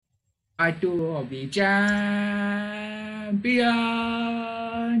Part 2 of the champion.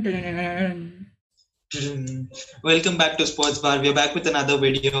 Welcome back to Sports Bar. We are back with another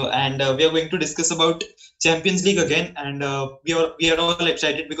video, and we are going to discuss about Champions League again. And we are all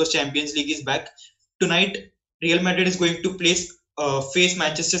excited because Champions League is back tonight. Real Madrid is going to face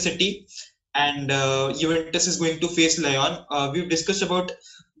Manchester City, and Juventus is going to face Lyon. We've discussed about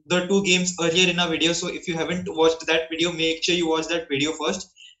the two games earlier in our video. So if you haven't watched that video, make sure you watch that video first.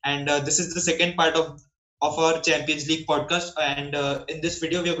 And this is the second part of our Champions League podcast. And in this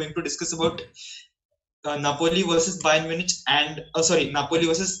video, we are going to discuss about Napoli versus Bayern Munich and Napoli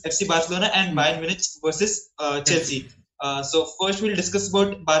versus FC Barcelona and Bayern Munich versus Chelsea. So first we'll discuss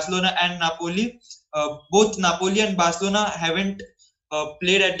about Barcelona and Napoli. Both Napoli and Barcelona haven't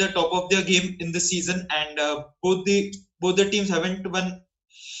played at the top of their game in the season, and both the teams haven't won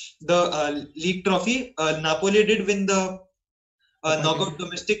the league trophy. Napoli did win the knockout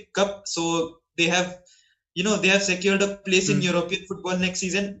domestic cup, so they have secured a place in European football next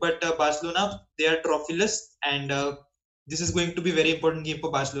season. But Barcelona, they are trophyless, and this is going to be a very important game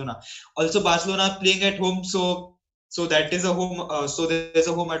for Barcelona. Also, Barcelona playing at home, so that is a home. So there's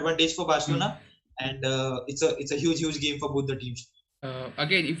a home advantage for Barcelona, and it's a huge game for both the teams.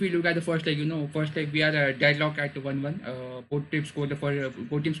 Again, if we look at the first leg, first leg we are deadlock at 1-1. Both teams scored a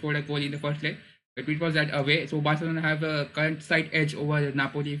goal in the first leg. But it was that away, so Barcelona have a current slight edge over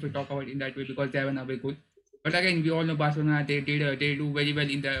Napoli if we talk about it in that way because they have an away goal. But again, we all know Barcelona. They do very well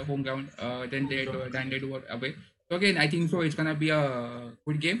in the home ground. Then they do away. So again, I think so. It's gonna be a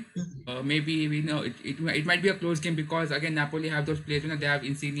good game. Maybe we know it might be a close game because again, Napoli have those players. They have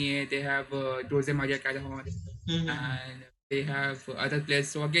Insigne, they have Jose Maria Callejon, and they have other players.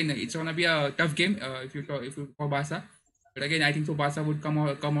 So again, it's gonna be a tough game if you for Barca. But again, I think so. Barca would come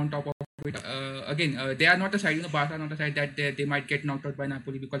on top of it. Again, they are not a side. Barca are not a side that they might get knocked out by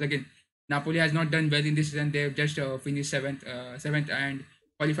Napoli because again, Napoli has not done well in this season. They've just finished seventh and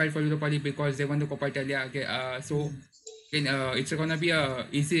qualified for Europa League because they won the Coppa Italia. Okay, so again, it's gonna be a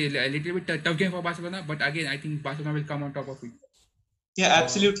little bit tough game for Barcelona. But again, I think Barcelona will come on top of it. Yeah,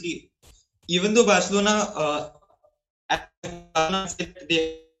 absolutely. Even though Barcelona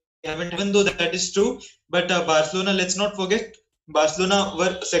they haven't, even though that is true, but Barcelona, let's not forget, Barcelona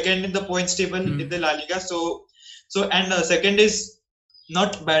were second in the points table in the La Liga. And second is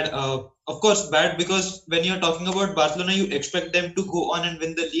not bad. Of course, bad because when you're talking about Barcelona, you expect them to go on and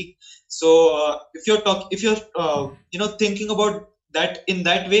win the league. So if you're thinking about that in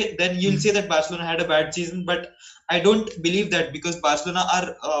that way, then you'll say that Barcelona had a bad season. But I don't believe that because Barcelona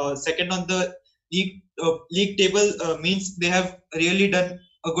are second on the league table means they have really done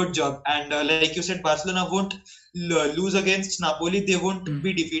a good job. And like you said, Barcelona won't lose against Napoli. They won't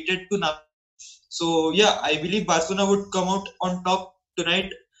be defeated to Napoli. So yeah, I believe Barcelona would come out on top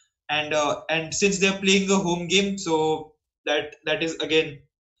tonight. And since they're playing a home game, so that is again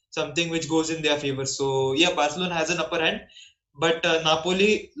something which goes in their favor. So yeah, Barcelona has an upper hand, but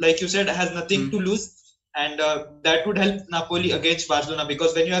Napoli, like you said, has nothing to lose, and that would help Napoli against Barcelona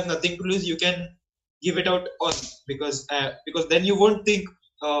because when you have nothing to lose, you can give it out on because then you won't think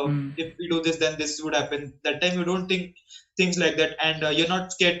if we do this, then this would happen. That time you don't think things like that, and you're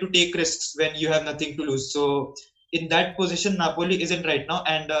not scared to take risks when you have nothing to lose. So in that position, Napoli isn't right now,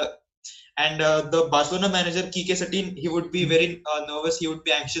 and the Barcelona manager Kike Setien, he would be very nervous. He would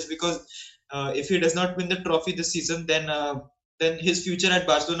be anxious because if he does not win the trophy this season, then his future at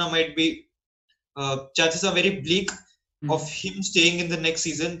Barcelona might be chances are very bleak of him staying in the next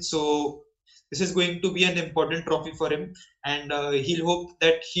season. So this is going to be an important trophy for him, and he'll hope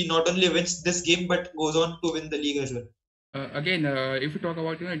that he not only wins this game but goes on to win the league as well. Again, if you talk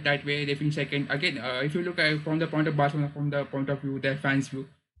about that way, they finish second. Again, if you look at from the point of Barcelona, from the point of view, their fans' view,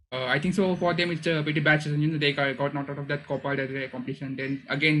 I think so for them it's a pretty bad season. They got knocked out of that Copa del Rey competition. Then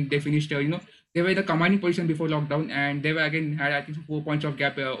again they finished. They were in the commanding position before lockdown, and they were again had I think 4 points of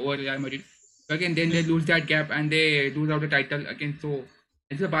gap over Real Madrid. So again, then they lose that gap and they lose out the title again. So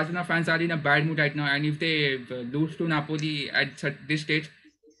I think the Barcelona fans are in a bad mood right now, and if they lose to Napoli at this stage,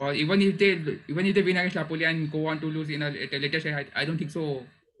 or even if they win against Napoli and go on to lose at a later stage, I don't think so.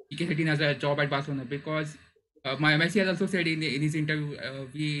 Ike Setien has a job at Barcelona because my Messi has also said in his interview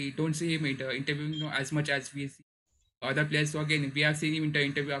we don't see him interviewing as much as we see other players. So again, we have seen him in the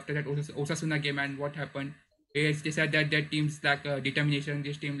interview after that Osasuna game and what happened. They said that their teams lack determination.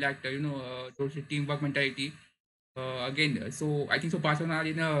 This team lacked those teamwork mentality. Again, so I think so Barcelona are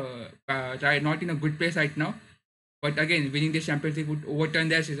in not in a good place right now. But again, winning the Champions League would overturn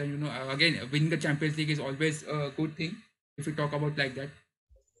their season. Again, winning the Champions League is always a good thing if we talk about like that.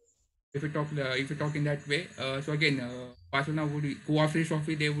 If we talk in that way, so again, Barcelona would go after this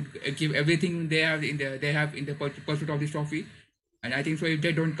trophy. They would give everything they have in the pursuit of this trophy. And I think so. If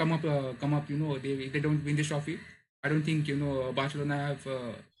they don't come up, if they don't win this trophy, I don't think Barcelona have.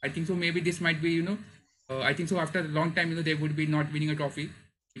 I think so. Maybe this might be I think so. After a long time, they would be not winning a trophy,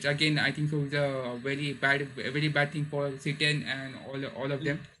 which again I think so is a very bad thing for City and all of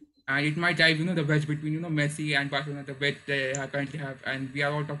them. And it might drive the wedge between Messi and Barcelona, the wedge they currently have. And we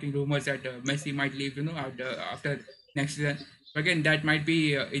are all talking rumors that Messi might leave after next season. So again, that might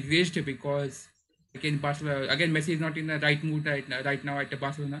be erased because again Barcelona again Messi is not in the right mood right now at the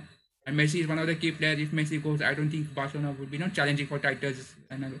Barcelona. And Messi is one of the key players. If Messi goes, I don't think Barcelona would be not challenging for titles.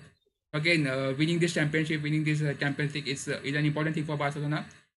 And again, winning this championship, winning this Champions League is an important thing for Barcelona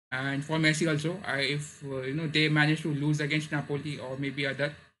and for Messi also. If they manage to lose against Napoli or maybe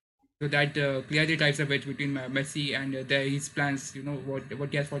other, so that clearly drives a wedge between Messi and his plans.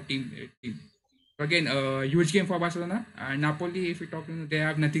 What he has for team. So again, huge game for Barcelona and Napoli. If we talk, they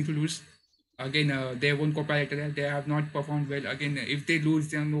have nothing to lose. Again, they won Copa del Rey. They have not performed well. Again, if they lose,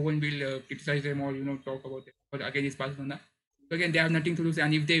 then no one will criticize them or talk about it. But again, it's Barcelona. So again, they have nothing to lose,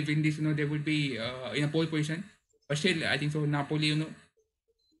 and if they win this, they would be in a pole position. But still, I think so. Napoli,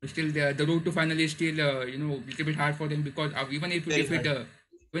 still the road to final is still a little bit hard for them because even if you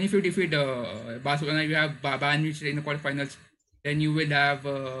Very defeat hard. Barcelona, you have Bayern Munich in the quarterfinals. Then you will have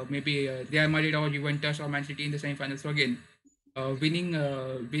maybe Real Madrid or Juventus or Man City in the semifinals. So again,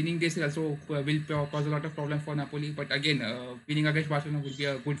 winning this also will cause a lot of problems for Napoli. But again, winning against Barcelona will be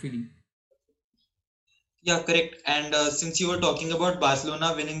a good feeling. Yeah, correct. And since you were talking about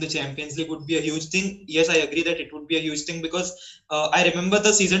Barcelona winning the Champions League would be a huge thing, yes, I agree that it would be a huge thing because I remember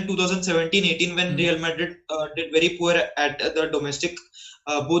the season 2017-18 when Real Madrid did very poor at the domestic,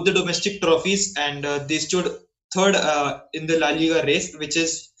 both the domestic trophies, and they stood third in the La Liga race, which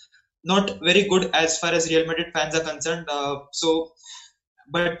is not very good as far as Real Madrid fans are concerned.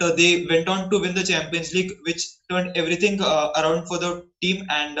 But they went on to win the Champions League, which turned everything around for the team,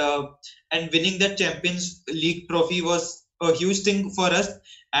 and winning that Champions League trophy was a huge thing for us,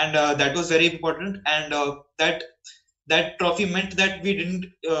 and that was very important. And that trophy meant that we didn't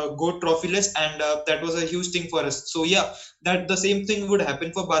go trophyless, and that was a huge thing for us. So yeah, that the same thing would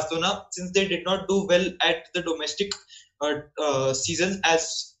happen for Barcelona since they did not do well at the domestic seasons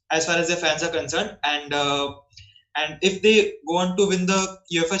as far as their fans are concerned, and if they go on to win the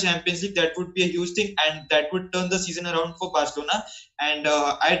UEFA Champions League, that would be a huge thing, and that would turn the season around for Barcelona. And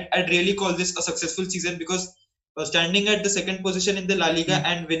I'd really call this a successful season because standing at the second position in the La Liga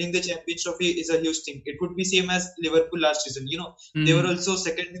and winning the Champions Trophy is a huge thing. It would be same as Liverpool last season. They were also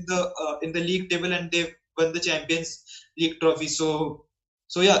second in the league table and they won the Champions League trophy. So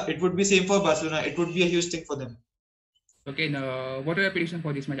yeah, it would be same for Barcelona. It would be a huge thing for them. Okay, now what are your predictions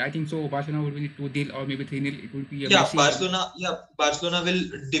for this match? I think so. Barcelona will win it 2-0 or maybe 3-0. It will be a Yeah, Messi. Barcelona will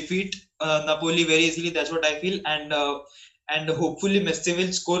defeat Napoli very easily. That's what I feel, and hopefully Messi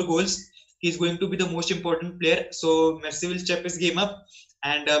will score goals. He's going to be the most important player, so Messi will step his game up,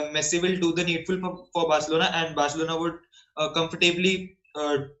 and Messi will do the needful for Barcelona, and Barcelona would comfortably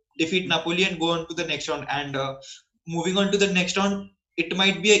defeat Napoli and go on to the next round. And moving on to the next round, it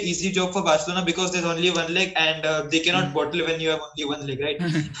might be an easy job for Barcelona because there's only one leg, and they cannot bottle when you have only one leg, right?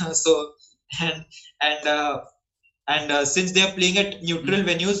 So and and since they are playing at neutral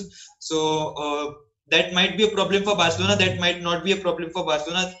venues, so that might be a problem for Barcelona. That might not be a problem for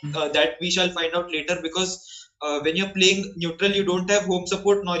Barcelona. That we shall find out later because when you're playing neutral, you don't have home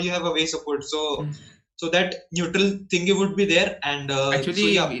support nor you have away support. So that neutral thingy would be there. And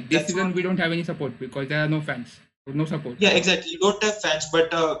Actually, so yeah, this season we don't have any support because there are no fans. No support. Yeah, exactly. You don't have fans,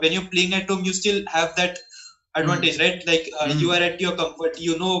 but when you're playing at home, you still have that advantage, right? Like you are at your comfort.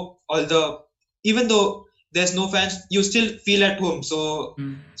 You know all the, even though there's no fans, you still feel at home. So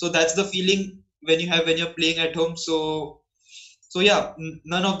that's the feeling when you're playing at home. So yeah,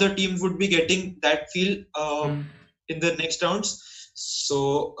 none of the teams would be getting that feel in the next rounds.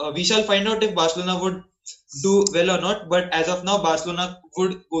 So we shall find out if Barcelona would do well or not. But as of now, Barcelona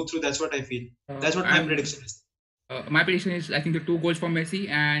would go through. That's what I feel. That's what my prediction is. My prediction is I think the 2 goals for Messi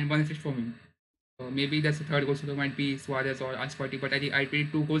and 1 assist for him. Maybe that's the third goal, so it might be Suarez or Ancelotti, but I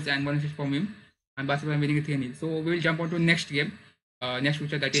predict 2 goals and 1 assist from him, and Barcelona winning it 3-0. So we will jump on to next game, next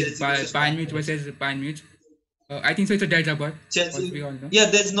feature, that is Bayern Munich versus Bayern Munich. I think so it's a dead rubber. Chelsea. Yeah,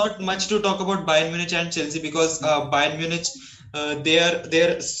 there's not much to talk about Bayern Munich and Chelsea because Bayern Munich they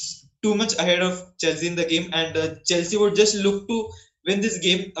are too much ahead of Chelsea in the game, and Chelsea would just look to win this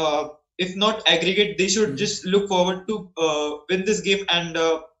game. If not aggregate, they should just look forward to win this game and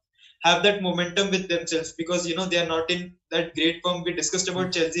have that momentum with themselves, because they are not in that great form. We discussed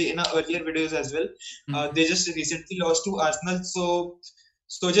about Chelsea in our earlier videos as well. They just recently lost to Arsenal,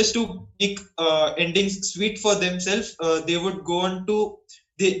 so just to make endings sweet for themselves, they would go on to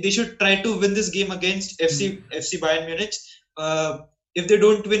they should try to win this game against FC Bayern Munich. If they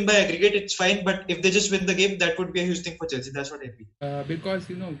don't win by aggregate, it's fine. But if they just win the game, that would be a huge thing for Chelsea. That's what I feel. Because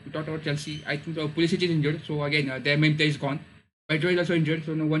we talked about Chelsea. I think Pulisic is injured, so again their main player is gone. Pedro is also injured,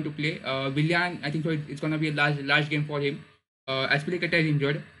 so no one to play. Willian, I think so it's gonna be a large game for him. Aspilicueta is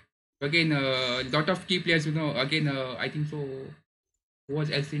injured. So again, a lot of key players. Again, I think so. Who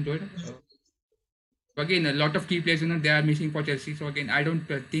was else injured? So again, a lot of key players. They are missing for Chelsea. So again, I don't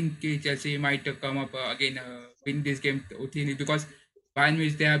think Chelsea might come up again win this game 3-0, because Bayern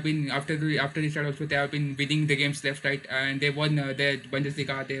Munich, they have been after the start also, they have been winning the games left, right, and they won their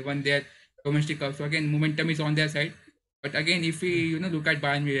Bundesliga, they won their domestic cup. So again, momentum is on their side. But again, if we look at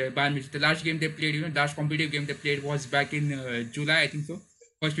Bayern Munich, the last game they played, last competitive game they played was back in July, I think so,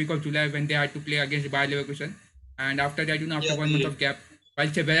 first week of July, when they had to play against Bayer Leverkusen, and after that, after 1 month of gap. While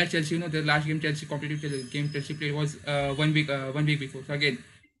Chelsea, the last game Chelsea competitive game Chelsea played was 1 week before. So again,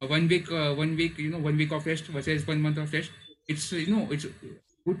 1 week, 1 week of rest versus 1 month of rest. It's it's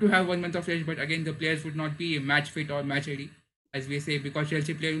good to have 1 month of rest, but again the players would not be match fit or match ready, as we say, because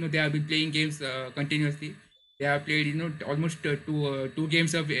Chelsea players they have been playing games continuously. They have played almost two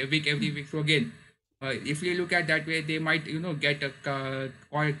games a week every week. So again, if you look at that way, they might get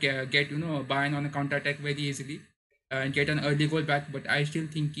or get Bayern on a counter attack very easily and get an early goal back. But I still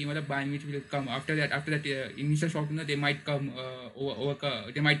think Bayern Munich will come after that. After that initial shock, they might come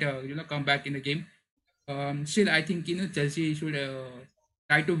they might come back in the game. Still, I think Chelsea should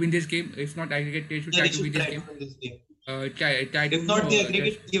try to win this game. If not aggregate, they should try to win this game. Try to, if not the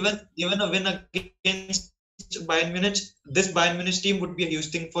aggregate, even a win against Bayern Munich, this Bayern Munich team would be a huge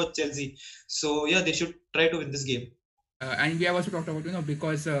thing for Chelsea. So yeah, they should try to win this game. And we have also talked about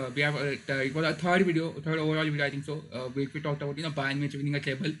because we have it was a third overall video, I think so. We talked about Bayern Munich winning a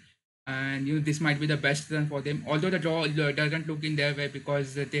treble, and this might be the best run for them. Although the draw doesn't look in their way,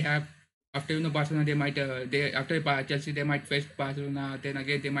 because they have, after Barcelona, they might after Chelsea they might face Barcelona, then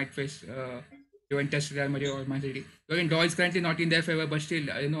again they might face Juventus, Real Madrid, or Man City. So again, draw is currently not in their favor, but still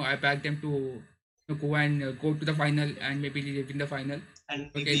I back them to go and go to the final and maybe win the final. And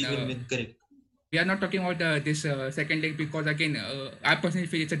maybe win, correct. We are not talking about this second leg, because again I personally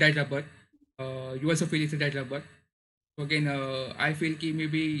feel it's a dead rubber. You also feel it's a dead rubber. So again, I feel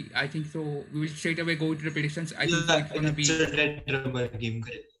I think so. We will straight away go to the predictions. I think it's gonna be a dead rubber game.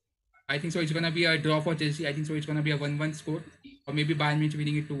 Correct. I think so. It's gonna be a draw for Chelsea. I think so. It's gonna be a 1-1 score, or maybe Bayern Munich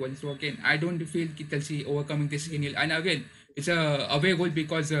winning it 2-1. So again, I don't feel Chelsea overcoming this 3-0. And again, it's a away goal,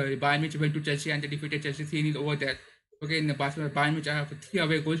 because Bayern Munich went to Chelsea and they defeated Chelsea 3-0 over there. So again, Bayern Munich have 3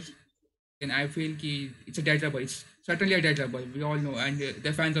 away goals. And I feel it's a dead rubber. It's certainly a dead rubber. We all know, and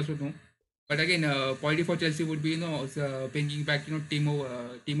the fans also know. But again, quality for Chelsea would be bringing back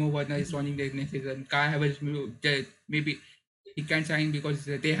Timo Werner is joining the next season. Kai Havertz maybe he can sign, because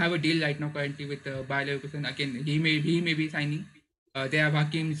they have a deal right now currently with Bayer Leverkusen. Again, he may be signing. They have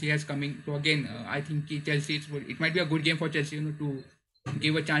Hakim Ziyech coming. So again, I think Chelsea it might be a good game for Chelsea to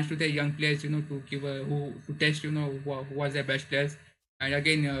give a chance to their young players. To give to test who was their best players. And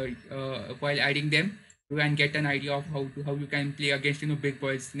again, while adding them, you can get an idea of how you can play against big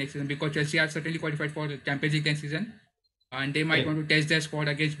boys next season, because Chelsea are certainly qualified for the Champions League next season, and they might want to test their squad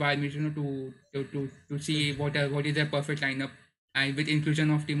against Bayern Munich to see what is their perfect lineup, and with inclusion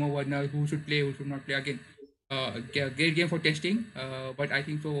of Timo Werner, who should play, who should not play. Again, great game for testing, but I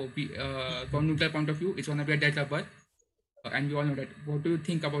think so. From neutral point of view, it's gonna be a dead rubber, and we all know that. What do you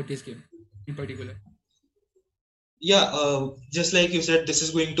think about this game in particular? Yeah, just like you said, this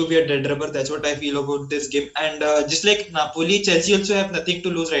is going to be a dead rubber. That's what I feel about this game. And just like Napoli, Chelsea also have nothing to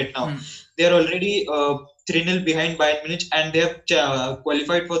lose right now. They are already 3-0 behind Bayern Munich, and they have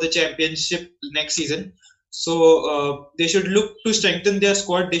qualified for the championship next season. So they should look to strengthen their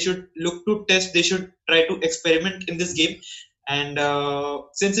squad. They should look to test. They should try to experiment in this game. And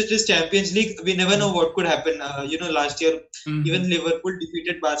since it is Champions League, we never know what could happen. Last year, even Liverpool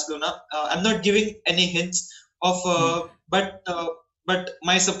defeated Barcelona. I'm not giving any hints of but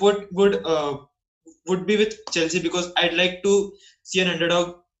my support would be with Chelsea, because I'd like to see an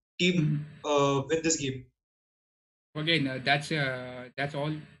underdog team win this game. Again, that's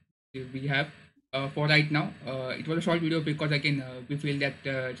all we have for right now. It was a short video, because again we feel that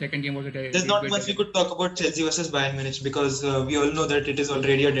second game was a there's not much we could talk about Chelsea versus Bayern Munich, because we all know that it is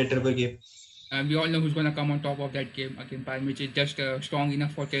already a dead rubber game. And we all know who's gonna come on top of that game. Again, Bayern Munich is just strong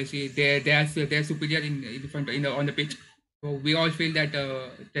enough for Chelsea. They're superior in front on the pitch. So we all feel that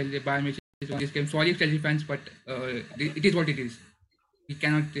Bayern Munich is won this game. Sorry, Chelsea fans, but it is what it is. We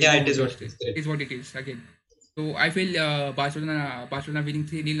cannot Yeah, it do is what just it is. it is what it is again. So I feel Barcelona winning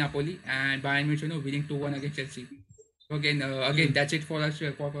 3-0 Napoli and Bayern Munich winning 2-1 against Chelsea. So again that's it for us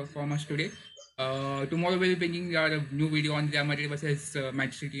from us today. Tomorrow we'll be bringing our new video on Real Madrid versus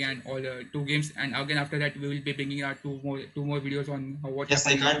Manchester City and all two games, and again after that we will be bringing our two more videos on what Yes,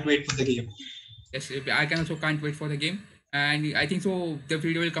 I happened. can't wait for the game. Yes, I can also can't wait for the game, and I think so. The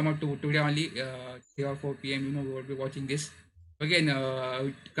video will come out today only, 3 or 4 p.m. We will be watching this. Again,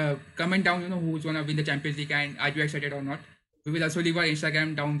 comment down. Who's gonna win the Champions League, and are you excited or not? We will also leave our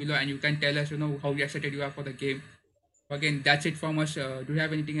Instagram down below, and you can tell us, how excited you are for the game. Again, that's it from us. Do you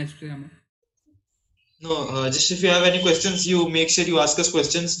have anything else to say, Amma? No, just if you have any questions, you make sure you ask us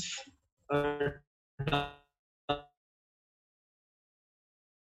questions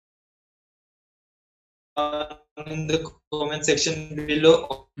in the comment section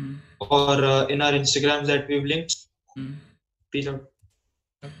below or in our Instagrams that we've linked. Peace out.